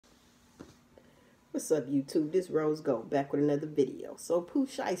What's up, YouTube? This Rose Gold back with another video. So Pooh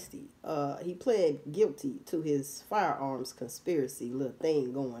Shiesty, he pled guilty to his firearms conspiracy little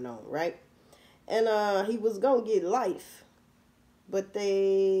thing going on, right? And he was gonna get life, but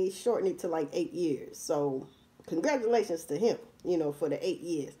they shortened it to like 8 years. So congratulations to him, for the 8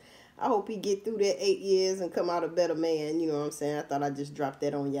 years. I hope he get through that 8 years and come out a better man. You know what I'm saying? I thought I'd just drop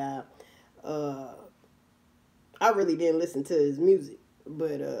that on y'all. I really didn't listen to his music,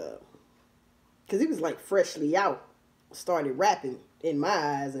 but because he was like freshly out, started rapping in my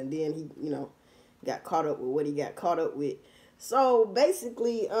eyes, and then he, got caught up with what he got caught up with. So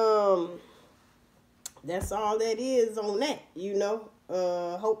basically, that's all that is on that,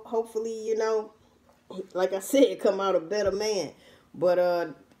 hopefully, like I said, come out a better man. But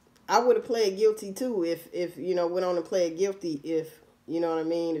I would have played guilty too if went on and played guilty if you know what I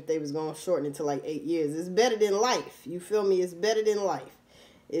mean, if they was gonna shorten it to like 8 years. It's better than life. You feel me? It's better than life.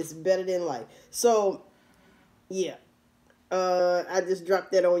 It's better than life. So yeah. I just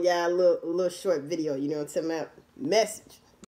dropped that on y'all, a little short video, you know what I'm talking about? Message.